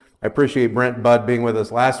I appreciate Brent Budd being with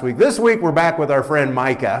us last week. This week we're back with our friend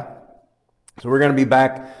Micah. So we're going to be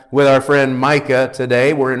back with our friend Micah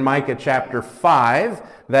today. We're in Micah chapter 5.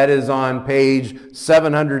 That is on page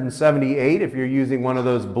 778 if you're using one of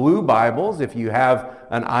those blue Bibles. If you have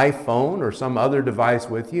an iPhone or some other device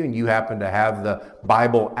with you and you happen to have the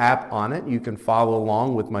Bible app on it, you can follow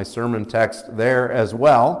along with my sermon text there as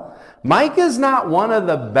well. Micah is not one of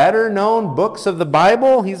the better known books of the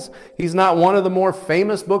Bible. He's not one of the more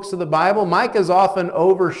famous books of the Bible. Micah is often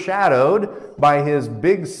overshadowed by his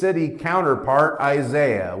big city counterpart,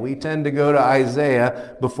 Isaiah. We tend to go to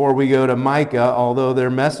Isaiah before we go to Micah, although their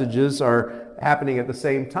messages are happening at the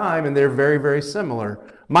same time and they're very, very similar.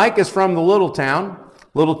 Micah is from the little town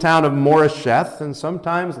of Moresheth, and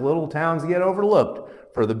sometimes little towns get overlooked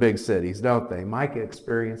for the big cities, don't they? Micah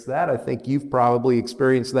experienced that. I think you've probably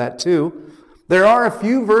experienced that too. There are a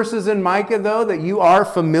few verses in Micah, though, that you are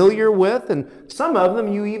familiar with, and some of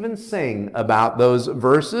them you even sing about those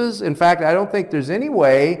verses. In fact, I don't think there's any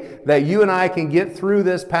way that you and I can get through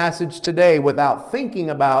this passage today without thinking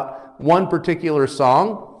about one particular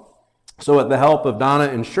song. So with the help of Donna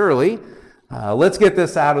and Shirley, let's get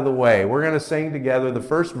this out of the way. We're going to sing together the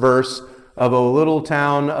first verse of O Little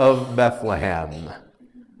Town of Bethlehem.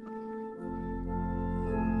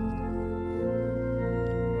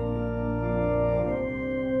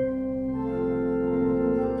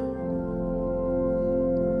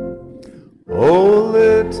 O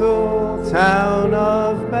little town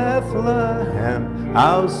of Bethlehem,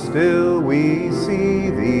 how still we see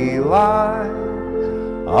thee lie.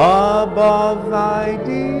 Above thy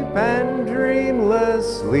deep and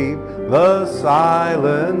dreamless sleep, the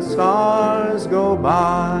silent stars go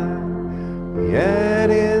by. Yet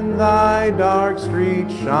in thy dark street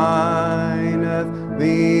shineth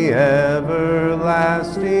the everlasting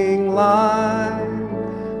light.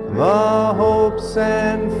 The hopes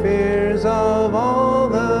and fears of all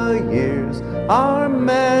the years are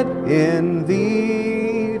met in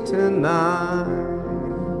thee tonight.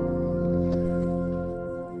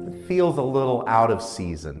 It feels a little out of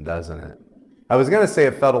season, doesn't it? I was going to say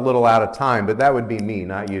it felt a little out of time, but that would be me,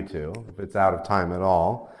 not you two, if it's out of time at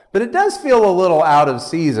all. But it does feel a little out of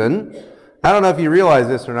season. I don't know if you realize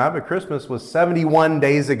this or not, but Christmas was 71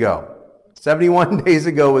 days ago. 71 days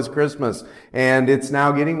ago was Christmas, and it's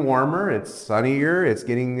now getting warmer, it's sunnier, it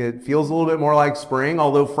feels a little bit more like spring,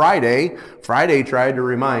 although Friday tried to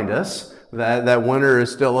remind us that winter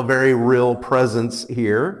is still a very real presence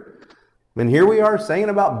here. And here we are singing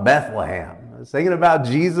about Bethlehem, singing about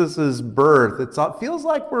Jesus' birth. It feels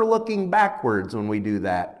like we're looking backwards when we do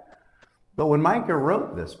that. But when Micah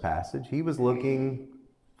wrote this passage, he was looking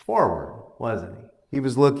forward, wasn't he? He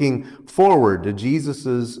was looking forward to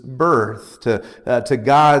Jesus' birth, to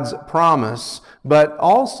God's promise, but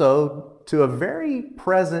also to a very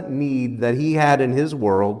present need that he had in his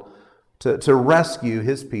world to rescue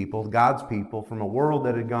his people, God's people, from a world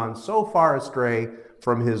that had gone so far astray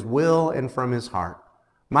from his will and from his heart.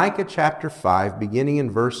 Micah chapter 5, beginning in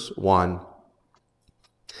verse 1.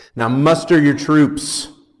 Now muster your troops,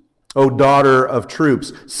 O daughter of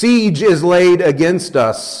troops. Siege is laid against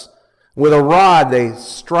us. With a rod they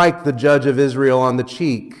strike the judge of Israel on the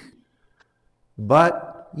cheek.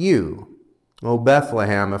 But you, O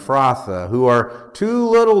Bethlehem Ephrathah, who are too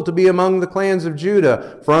little to be among the clans of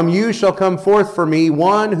Judah, from you shall come forth for me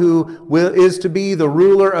one who is to be the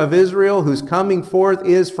ruler of Israel, whose coming forth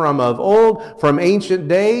is from of old, from ancient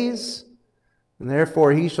days. And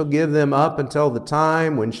therefore he shall give them up until the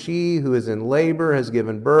time when she who is in labor has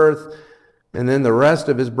given birth, and then the rest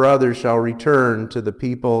of his brothers shall return to the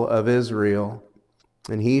people of Israel.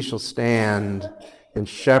 And he shall stand and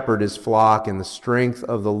shepherd his flock in the strength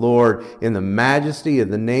of the Lord, in the majesty of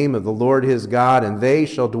the name of the Lord his God, and they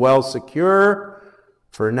shall dwell secure.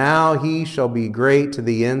 For now he shall be great to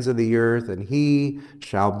the ends of the earth, and he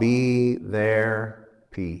shall be their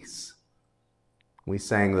peace. We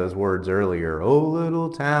sang those words earlier, O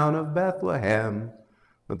little town of Bethlehem.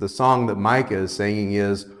 But the song that Micah is singing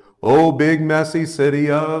is, O big messy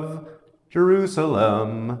city of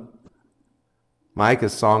Jerusalem.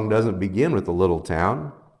 Micah's song doesn't begin with the little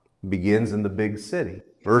town. It begins in the big city.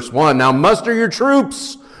 Verse 1, now muster your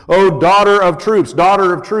troops, O daughter of troops.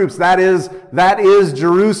 Daughter of troops, that is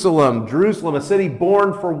Jerusalem. Jerusalem, a city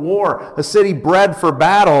born for war, a city bred for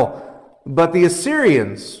battle. But the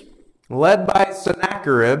Assyrians, led by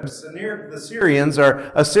Sennacherib,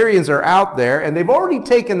 the Assyrians are out there, and they've already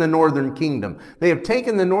taken the northern kingdom. They have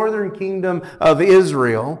taken the northern kingdom of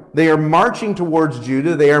Israel. They are marching towards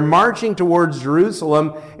Judah. They are marching towards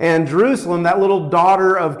Jerusalem. And Jerusalem, that little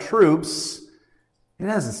daughter of troops, it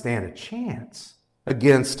doesn't stand a chance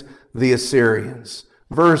against the Assyrians.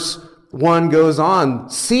 Verse 1 goes on,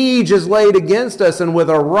 siege is laid against us, and with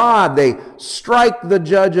a rod they strike the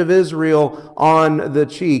judge of Israel on the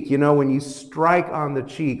cheek. You know, when you strike on the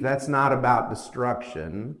cheek, that's not about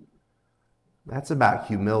destruction. That's about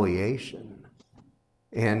humiliation.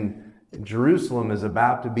 And Jerusalem is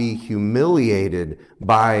about to be humiliated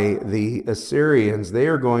by the Assyrians. They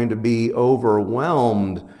are going to be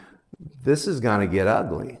overwhelmed. This is going to get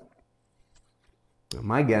ugly.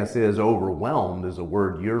 My guess is overwhelmed is a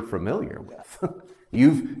word you're familiar with.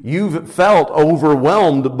 You've felt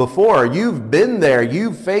overwhelmed before. You've been there.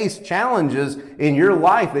 You've faced challenges in your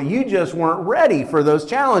life that you just weren't ready for those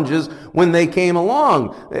challenges when they came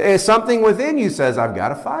along. Something within you says, I've got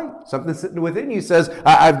to fight. Something within you says,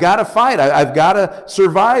 I've got to fight. I've got to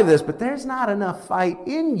survive this. But there's not enough fight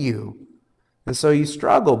in you. And so you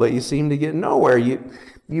struggle, but you seem to get nowhere.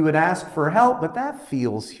 You would ask for help, but that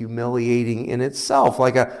feels humiliating in itself,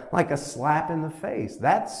 like a slap in the face.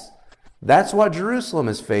 That's what Jerusalem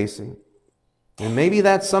is facing. And maybe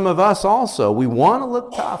that's some of us also. We want to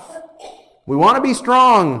look tough. We want to be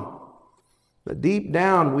strong. But deep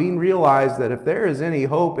down, we realize that if there is any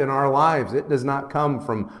hope in our lives, it does not come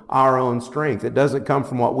from our own strength. It doesn't come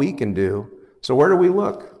from what we can do. So where do we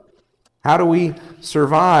look? How do we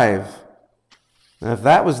survive? Now, if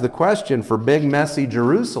that was the question for big, messy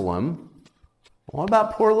Jerusalem, what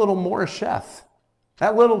about poor little Moresheth?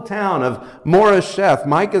 That little town of Moresheth,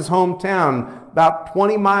 Micah's hometown, about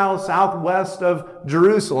 20 miles southwest of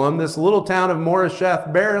Jerusalem, this little town of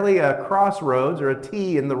Moresheth, barely a crossroads or a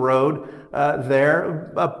T in the road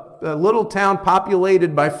there, a little town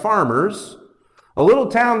populated by farmers, a little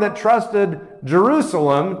town that trusted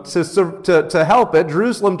Jerusalem to help it,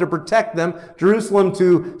 Jerusalem to protect them, Jerusalem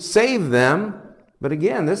to save them. But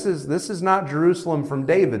again, this is not Jerusalem from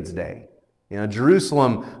David's day. You know,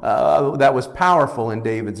 Jerusalem that was powerful in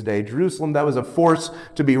David's day. Jerusalem that was a force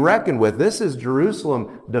to be reckoned with. This is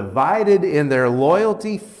Jerusalem divided in their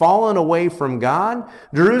loyalty, fallen away from God.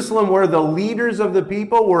 Jerusalem where the leaders of the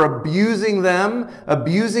people were abusing them,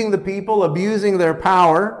 abusing the people, abusing their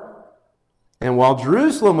power. And while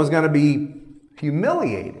Jerusalem was going to be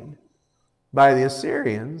humiliated by the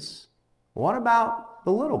Assyrians, what about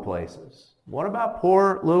the little places? What about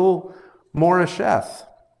poor little Moresheth?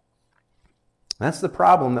 That's the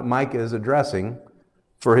problem that Micah is addressing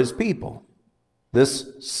for his people. This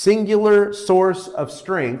singular source of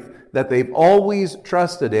strength that they've always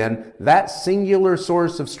trusted in, that singular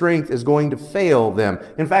source of strength is going to fail them.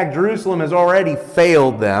 In fact, Jerusalem has already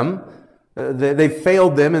failed them. They've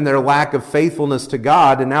failed them in their lack of faithfulness to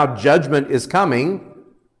God, and now judgment is coming.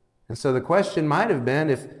 And so the question might have been,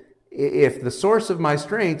 if the source of my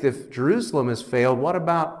strength, if Jerusalem has failed, what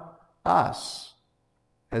about us?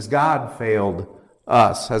 Has God failed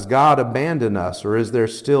us? Has God abandoned us? Or is there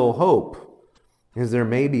still hope? Is there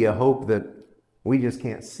maybe a hope that we just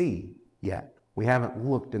can't see yet? We haven't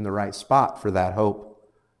looked in the right spot for that hope.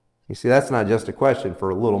 You see, that's not just a question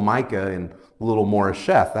for little Micah and little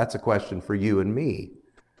Moresheth. That's a question for you and me.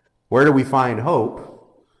 Where do we find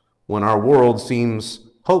hope when our world seems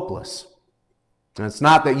hopeless? And it's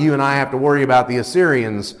not that you and I have to worry about the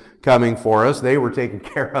Assyrians coming for us. They were taken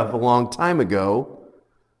care of a long time ago.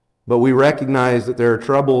 But we recognize that there are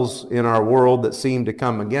troubles in our world that seem to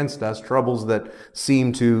come against us, troubles that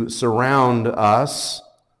seem to surround us.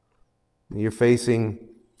 You're facing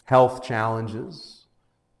health challenges,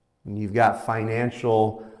 and you've got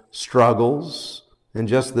financial struggles, and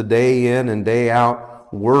just the day in and day out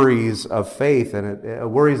worries of faith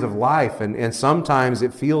and worries of life. And sometimes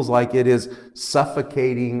it feels like it is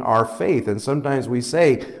suffocating our faith. And sometimes we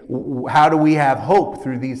say, how do we have hope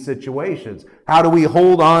through these situations? How do we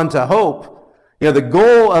hold on to hope? You know, the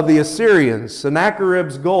goal of the Assyrians,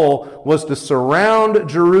 Sennacherib's goal, was to surround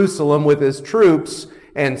Jerusalem with his troops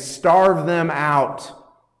and starve them out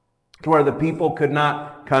to where the people could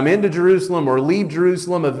not come into Jerusalem or leave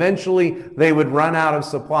Jerusalem. Eventually, they would run out of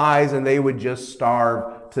supplies and they would just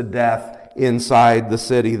starve to death inside the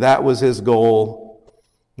city. That was his goal.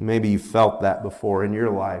 Maybe you felt that before in your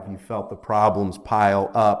life. You felt the problems pile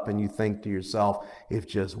up and you think to yourself, if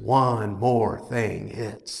just one more thing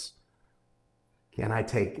hits, can I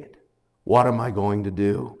take it? What am I going to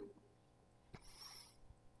do?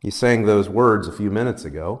 You sang those words a few minutes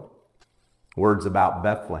ago. Words about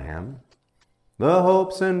Bethlehem. The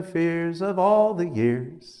hopes and fears of all the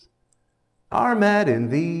years are met in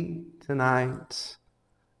thee tonight.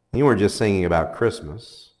 You weren't just singing about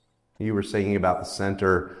Christmas. You were singing about the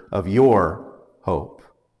center of your hope.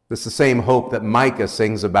 It's the same hope that Micah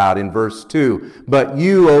sings about in verse 2. But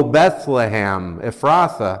you, O Bethlehem,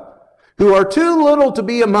 Ephrathah, who are too little to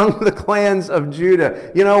be among the clans of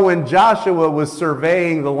Judah. You know, when Joshua was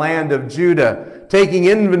surveying the land of Judah, taking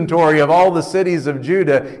inventory of all the cities of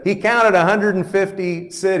Judah, he counted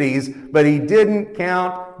 150 cities, but he didn't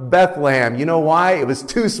count Bethlehem. You know why? It was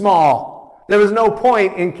too small. There was no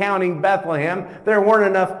point in counting Bethlehem. There weren't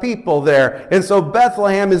enough people there. And so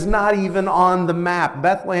Bethlehem is not even on the map.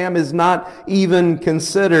 Bethlehem is not even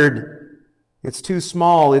considered. It's too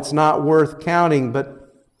small. It's not worth counting. But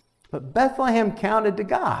Bethlehem counted to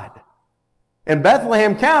God. And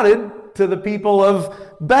Bethlehem counted to the people of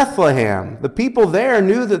Bethlehem. The people there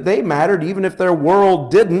knew that they mattered even if their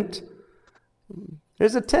world didn't.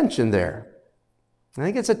 There's a tension there. I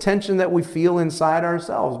think it's a tension that we feel inside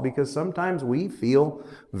ourselves because sometimes we feel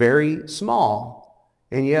very small.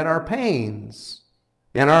 And yet our pains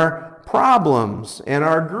and our problems and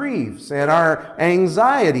our griefs and our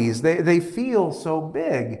anxieties, they feel so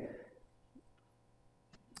big.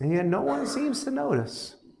 And yet no one seems to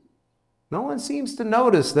notice. No one seems to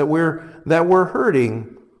notice that we're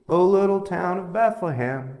hurting. Oh, little town of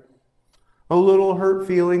Bethlehem. Oh, little hurt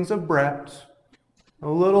feelings of Brett.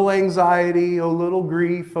 Oh, little anxiety. Oh, little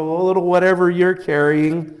grief. Oh, little whatever you're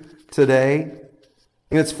carrying today.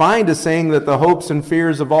 And it's fine to sing that the hopes and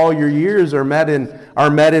fears of all your years are met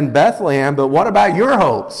in Bethlehem, but what about your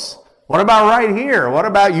hopes? What about right here? What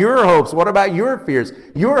about your hopes? What about your fears?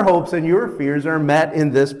 Your hopes and your fears are met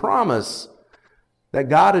in this promise that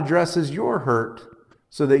God addresses your hurt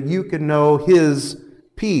so that you can know His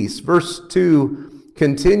peace. Verse 2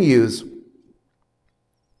 continues,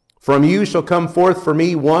 "From you shall come forth for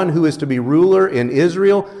me one who is to be ruler in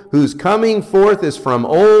Israel, whose coming forth is from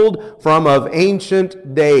old, from of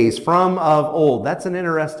ancient days." From of old. That's an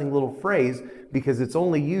interesting little phrase, because it's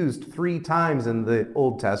only used 3 times in the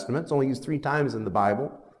Old Testament. It's only used 3 times in the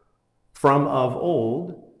Bible. From of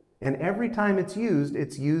old. And every time it's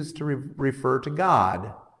used to refer to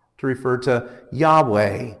God, to refer to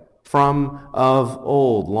Yahweh. From of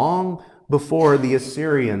old. Long before the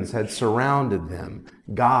Assyrians had surrounded them,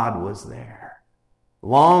 God was there.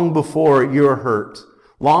 Long before your hurt,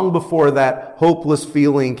 long before that hopeless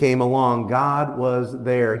feeling came along, God was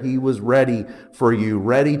there. He was ready for you,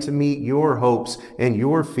 ready to meet your hopes and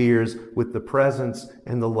your fears with the presence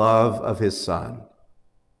and the love of His Son.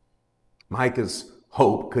 Micah's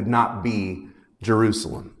hope could not be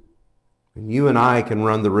Jerusalem. And you and I can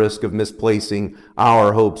run the risk of misplacing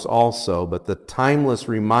our hopes also. But the timeless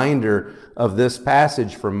reminder of this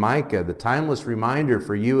passage from Micah, the timeless reminder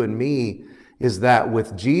for you and me, is that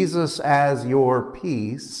with Jesus as your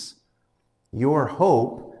peace, your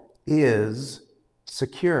hope is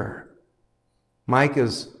secure.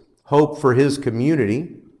 Micah's hope for his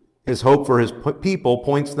community, his hope for his people,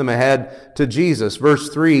 points them ahead to Jesus. Verse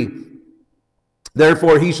 3,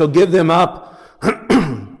 "Therefore he shall give them up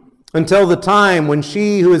until the time when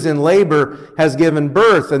she who is in labor has given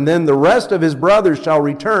birth, and then the rest of his brothers shall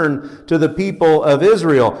return to the people of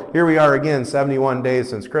Israel." Here we are again, 71 days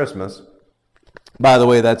since Christmas. By the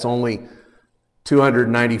way, that's only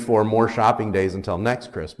 294 more shopping days until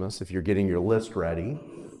next Christmas. If you're getting your list ready,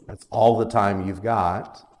 that's all the time you've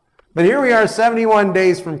got. But here we are 71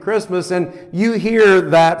 days from Christmas, and you hear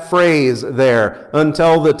that phrase there,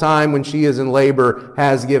 "until the time when she is in labor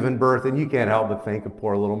has given birth." And you can't help but think of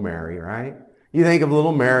poor little Mary, right? You think of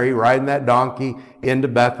little Mary riding that donkey into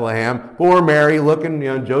Bethlehem. Poor Mary looking,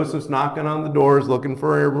 Joseph's knocking on the doors looking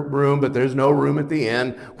for a room, but there's no room at the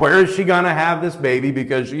inn. Where is she going to have this baby?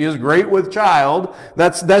 Because she is great with child.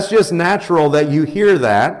 That's just natural that you hear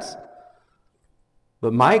that.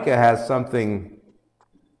 But Micah has something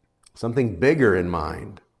bigger in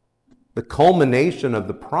mind. The culmination of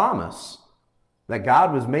the promise that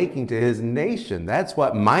God was making to His nation. That's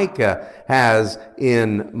what Micah has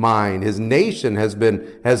in mind. His nation has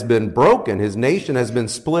been broken. His nation has been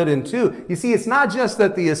split in two. You see, it's not just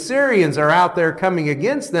that the Assyrians are out there coming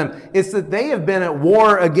against them. It's that they have been at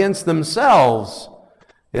war against themselves.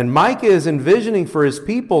 And Micah is envisioning for his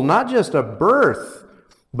people not just a birth,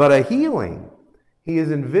 but a healing. He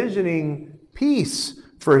is envisioning peace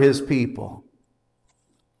for his people.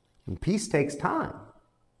 And peace takes time.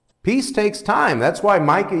 Peace takes time. That's why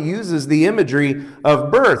Micah uses the imagery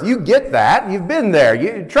of birth. You get that. You've been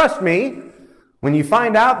there. Trust me. When you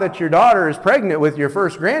find out that your daughter is pregnant with your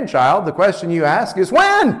first grandchild, the question you ask is,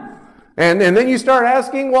 when? And then you start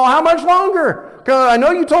asking, well, how much longer? I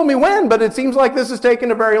know you told me when, but it seems like this has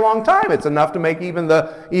taken a very long time. It's enough to make even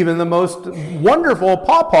the most wonderful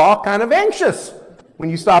pawpaw kind of anxious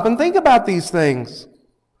when you stop and think about these things.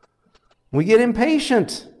 We get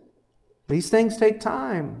impatient. These things take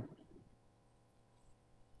time.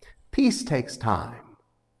 Peace takes time.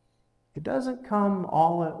 It doesn't come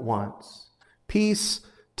all at once. Peace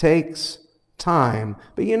takes time.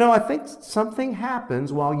 But I think something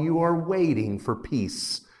happens while you are waiting for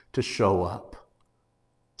peace to show up.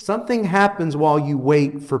 Something happens while you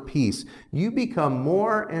wait for peace. You become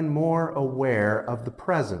more and more aware of the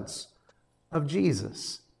presence of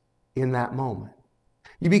Jesus in that moment.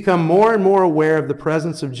 You become more and more aware of the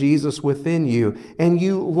presence of Jesus within you, and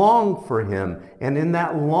you long for him. And in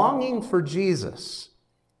that longing for Jesus,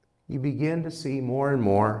 you begin to see more and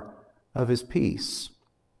more of his peace.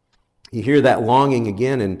 You hear that longing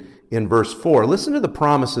again in verse 4. Listen to the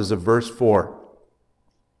promises of verse 4.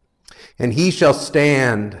 And he shall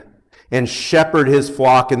stand and shepherd his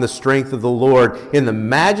flock in the strength of the Lord, in the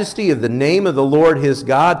majesty of the name of the Lord his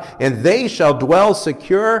God, and they shall dwell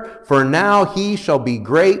secure, for now he shall be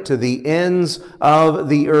great to the ends of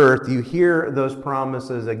the earth. You hear those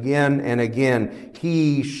promises again and again.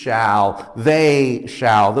 He shall, they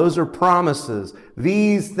shall. Those are promises.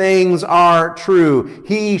 These things are true.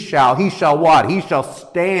 He shall what? He shall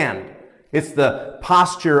stand. It's the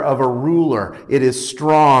posture of a ruler. It is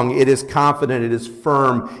strong, it is confident, it is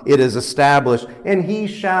firm, it is established. And he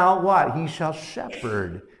shall what? He shall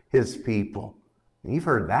shepherd his people. And you've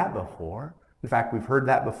heard that before. In fact, we've heard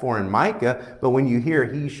that before in Micah, but when you hear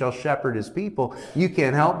he shall shepherd his people, you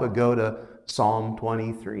can't help but go to Psalm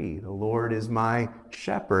 23. The Lord is my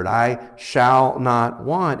shepherd. I shall not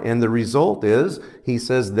want. And the result is, he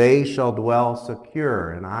says, they shall dwell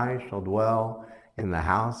secure, and I shall dwell in the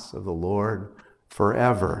house of the Lord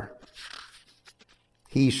forever.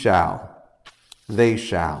 He shall, they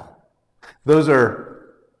shall. Those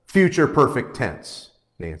are future perfect tense,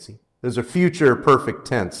 Nancy. Those are future perfect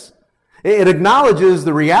tense. It acknowledges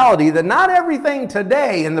the reality that not everything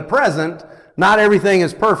today in the present, not everything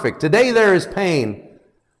is perfect. Today there is pain.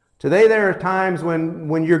 Today there are times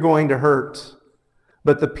when you're going to hurt.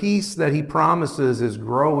 But the peace that he promises is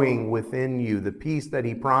growing within you. The peace that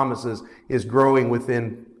he promises is growing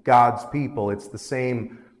within God's people. It's the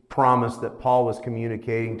same promise that Paul was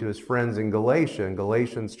communicating to his friends in Galatia. In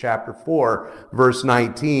Galatians chapter 4, verse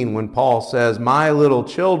 19, when Paul says, my little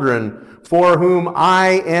children, for whom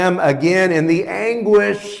I am again in the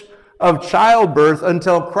anguish of childbirth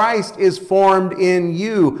until Christ is formed in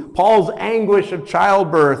you. Paul's anguish of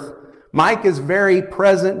childbirth, Micah's very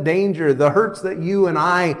present danger, the hurts that you and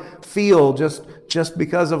I feel just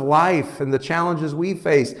because of life and the challenges we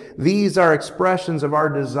face. These are expressions of our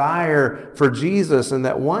desire for Jesus, and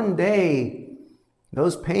that one day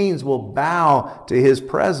those pains will bow to his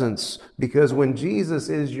presence, because when Jesus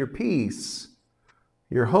is your peace,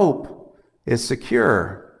 your hope is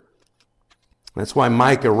secure. That's why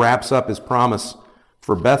Micah wraps up his promise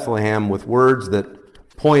for Bethlehem with words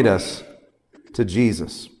that point us to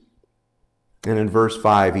Jesus. And in verse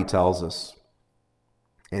 5, he tells us,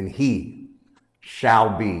 and he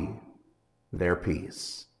shall be their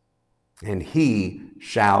peace. And he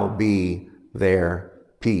shall be their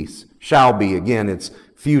peace. Shall be, again, it's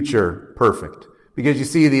future perfect. Because you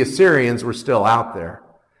see, the Assyrians were still out there.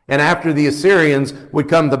 And after the Assyrians would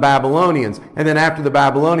come the Babylonians. And then after the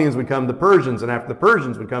Babylonians would come the Persians. And after the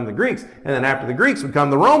Persians would come the Greeks. And then after the Greeks would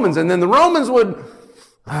come the Romans. And then the Romans would...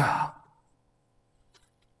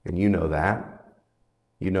 And you know that.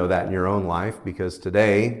 You know that in your own life, because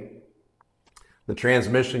today the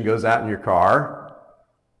transmission goes out in your car,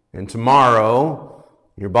 and tomorrow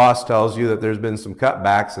your boss tells you that there's been some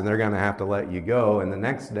cutbacks and they're going to have to let you go. And the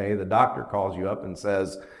next day the doctor calls you up and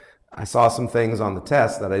says, I saw some things on the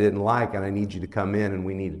test that I didn't like, and I need you to come in and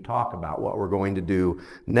we need to talk about what we're going to do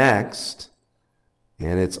next.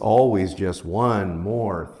 And it's always just one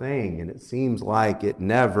more thing, and it seems like it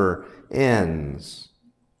never ends.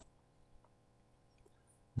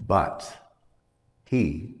 But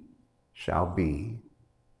he shall be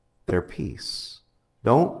their peace.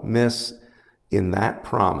 Don't miss in that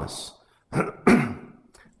promise.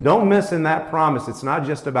 Don't miss in that promise. It's not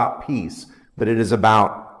just about peace, but it is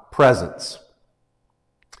about presence.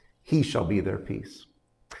 He shall be their peace.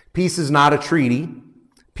 Peace is not a treaty.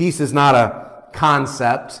 Peace is not a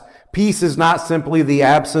concept. Peace is not simply the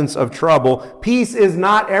absence of trouble. Peace is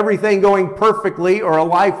not everything going perfectly or a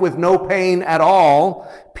life with no pain at all.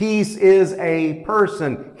 Peace is a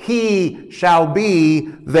person. He shall be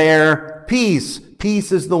their peace.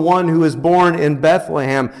 Peace is the one who is born in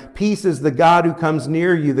Bethlehem. Peace is the God who comes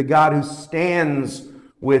near you, the God who stands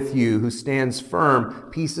with you, who stands firm.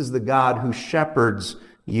 Peace is the God who shepherds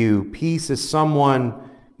you. Peace is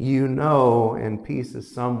someone you know, and peace is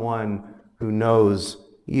someone who knows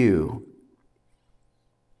you.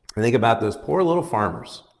 I think about those poor little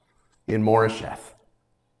farmers in Moresheth.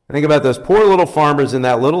 I think about those poor little farmers in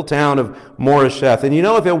that little town of Moresheth. And you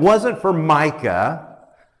know, if it wasn't for Micah,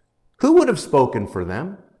 who would have spoken for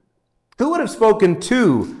them? Who would have spoken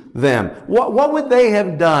to them? What would they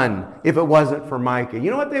have done if it wasn't for Micah?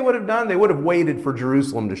 You know what they would have done? They would have waited for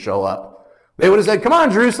Jerusalem to show up. They would have said, come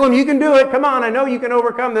on, Jerusalem, you can do it. Come on, I know you can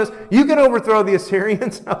overcome this. You can overthrow the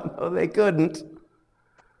Assyrians. No, they couldn't.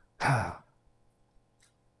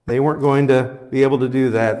 They weren't going to be able to do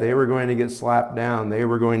that. They were going to get slapped down. They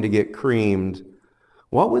were going to get creamed.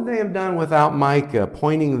 What would they have done without Micah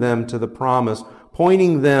pointing them to the promise,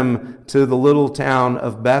 pointing them to the little town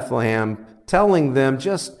of Bethlehem, telling them,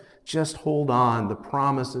 just hold on. The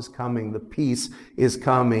promise is coming. The peace is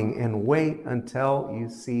coming. And wait until you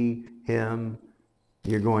see him.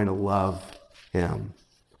 You're going to love him.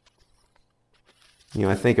 You know,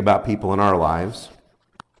 I think about people in our lives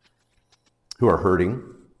who are hurting.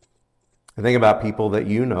 I think about people that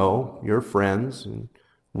you know, your friends and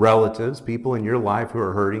relatives, people in your life who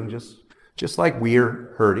are hurting just like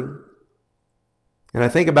we're hurting. And I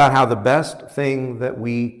think about how the best thing that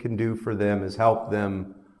we can do for them is help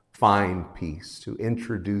them find peace, to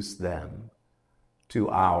introduce them to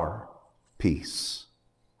our peace,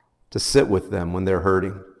 to sit with them when they're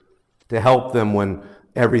hurting, to help them when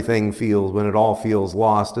when it all feels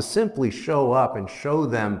lost, to simply show up and show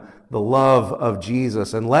them the love of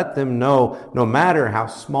Jesus and let them know, no matter how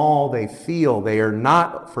small they feel, they are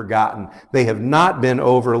not forgotten. They have not been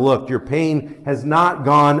overlooked. Your pain has not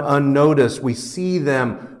gone unnoticed. We see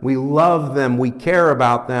them, we love them, we care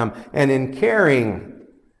about them. And in caring,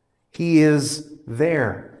 he is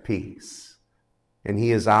their peace. And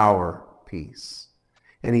he is our peace.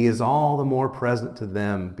 And he is all the more present to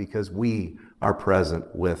them because we are present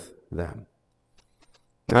with them.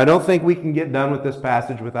 Now, I don't think we can get done with this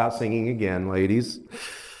passage without singing again, ladies.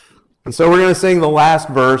 And so we're going to sing the last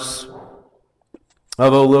verse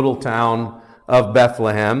of O Little Town of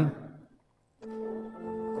Bethlehem.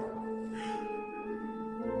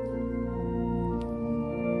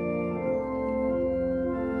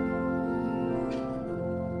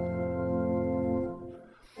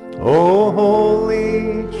 O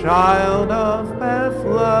holy child of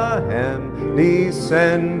Bethlehem,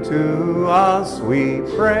 descend to us, we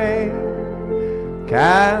pray.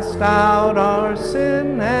 Cast out our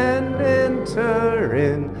sin and enter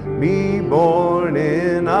in. Be born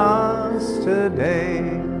in us today.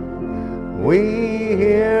 We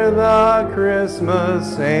hear the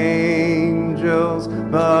Christmas angels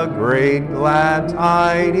the great glad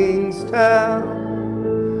tidings tell.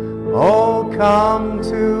 Oh, come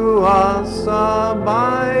to us,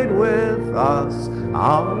 abide with us,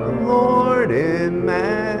 our Lord Emmanuel.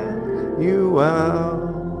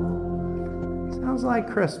 Sounds like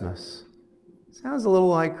Christmas. Sounds a little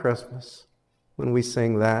like Christmas when we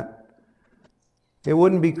sing that. It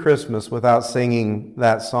wouldn't be Christmas without singing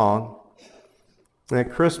that song.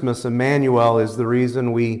 At Christmas, Emmanuel is the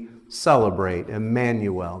reason we celebrate.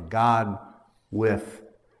 Emmanuel, God with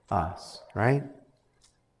us, right?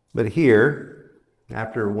 But here,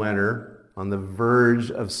 after winter, on the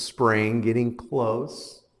verge of spring, getting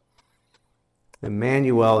close,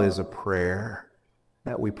 Emmanuel is a prayer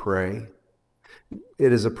that we pray.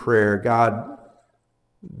 It is a prayer, God,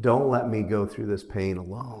 don't let me go through this pain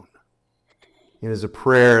alone. It is a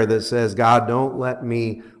prayer that says, God, don't let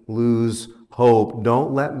me lose hope.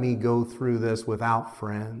 Don't let me go through this without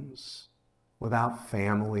friends, without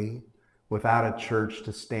family, without a church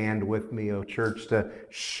to stand with me, a church to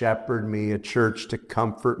shepherd me, a church to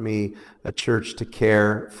comfort me, a church to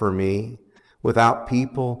care for me, without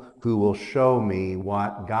people who will show me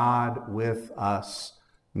what God with us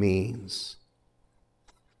means.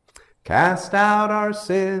 Cast out our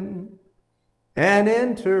sin and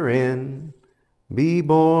enter in. Be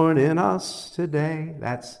born in us today.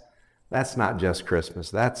 That's not just Christmas.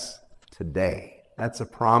 That's today. That's a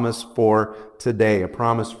promise for today, a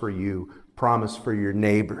promise for you, a promise for your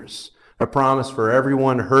neighbors, a promise for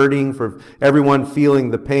everyone hurting, for everyone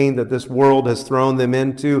feeling the pain that this world has thrown them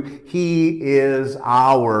into. He is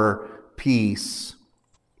our peace.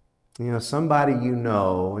 You know, somebody you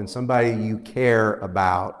know and somebody you care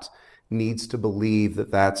about needs to believe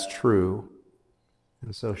that that's true.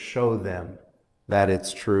 And so show them that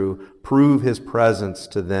it's true. Prove his presence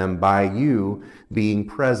to them by you being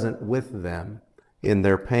present with them in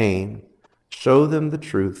their pain. Show them the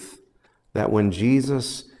truth that when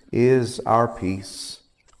Jesus is our peace,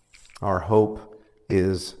 our hope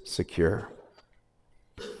is secure.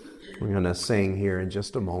 We're going to sing here in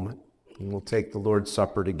just a moment, and we'll take the Lord's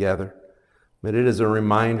Supper together. But it is a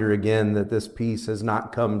reminder again that this peace has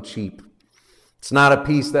not come cheap. It's not a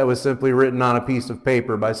peace that was simply written on a piece of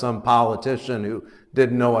paper by some politician who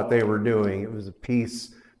didn't know what they were doing. It was a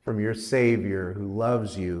peace from your Savior who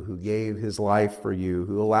loves you, who gave his life for you,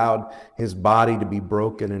 who allowed his body to be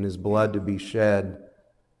broken and his blood to be shed.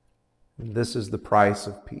 And this is the price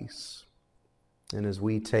of peace. And as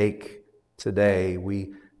we take today,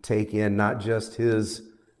 we take in not just him,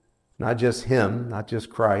 not just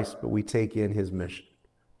Christ, but we take in his mission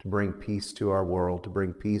to bring peace to our world, to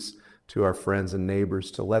bring peace to our friends and neighbors,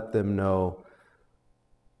 to let them know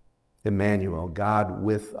Emmanuel, God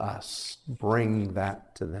with us. Bring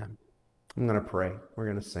that to them. I'm going to pray. We're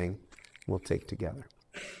going to sing. We'll take together.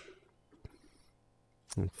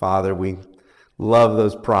 And Father, we love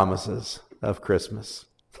those promises of Christmas.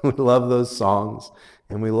 We love those songs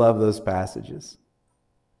and we love those passages.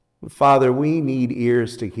 Father, we need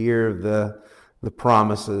ears to hear the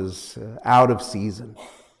promises out of season.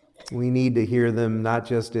 We need to hear them not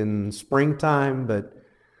just in springtime, but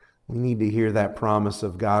we need to hear that promise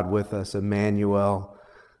of God with us, Emmanuel.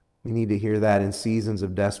 We need to hear that in seasons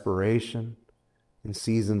of desperation, in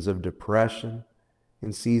seasons of depression,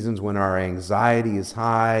 in seasons when our anxiety is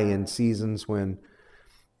high, in seasons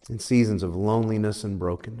of loneliness and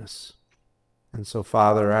brokenness. And so,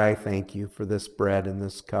 Father, I thank you for this bread and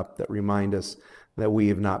this cup that remind us that we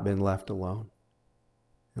have not been left alone.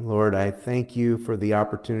 And Lord, I thank you for the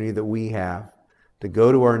opportunity that we have to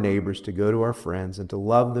go to our neighbors, to go to our friends, and to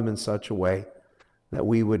love them in such a way that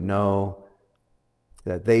we would know,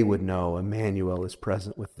 that they would know Emmanuel is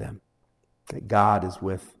present with them, that God is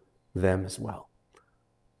with them as well.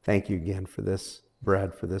 Thank you again for this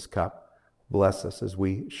bread, for this cup. Bless us as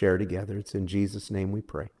we share together. It's in Jesus' name we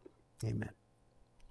pray. Amen.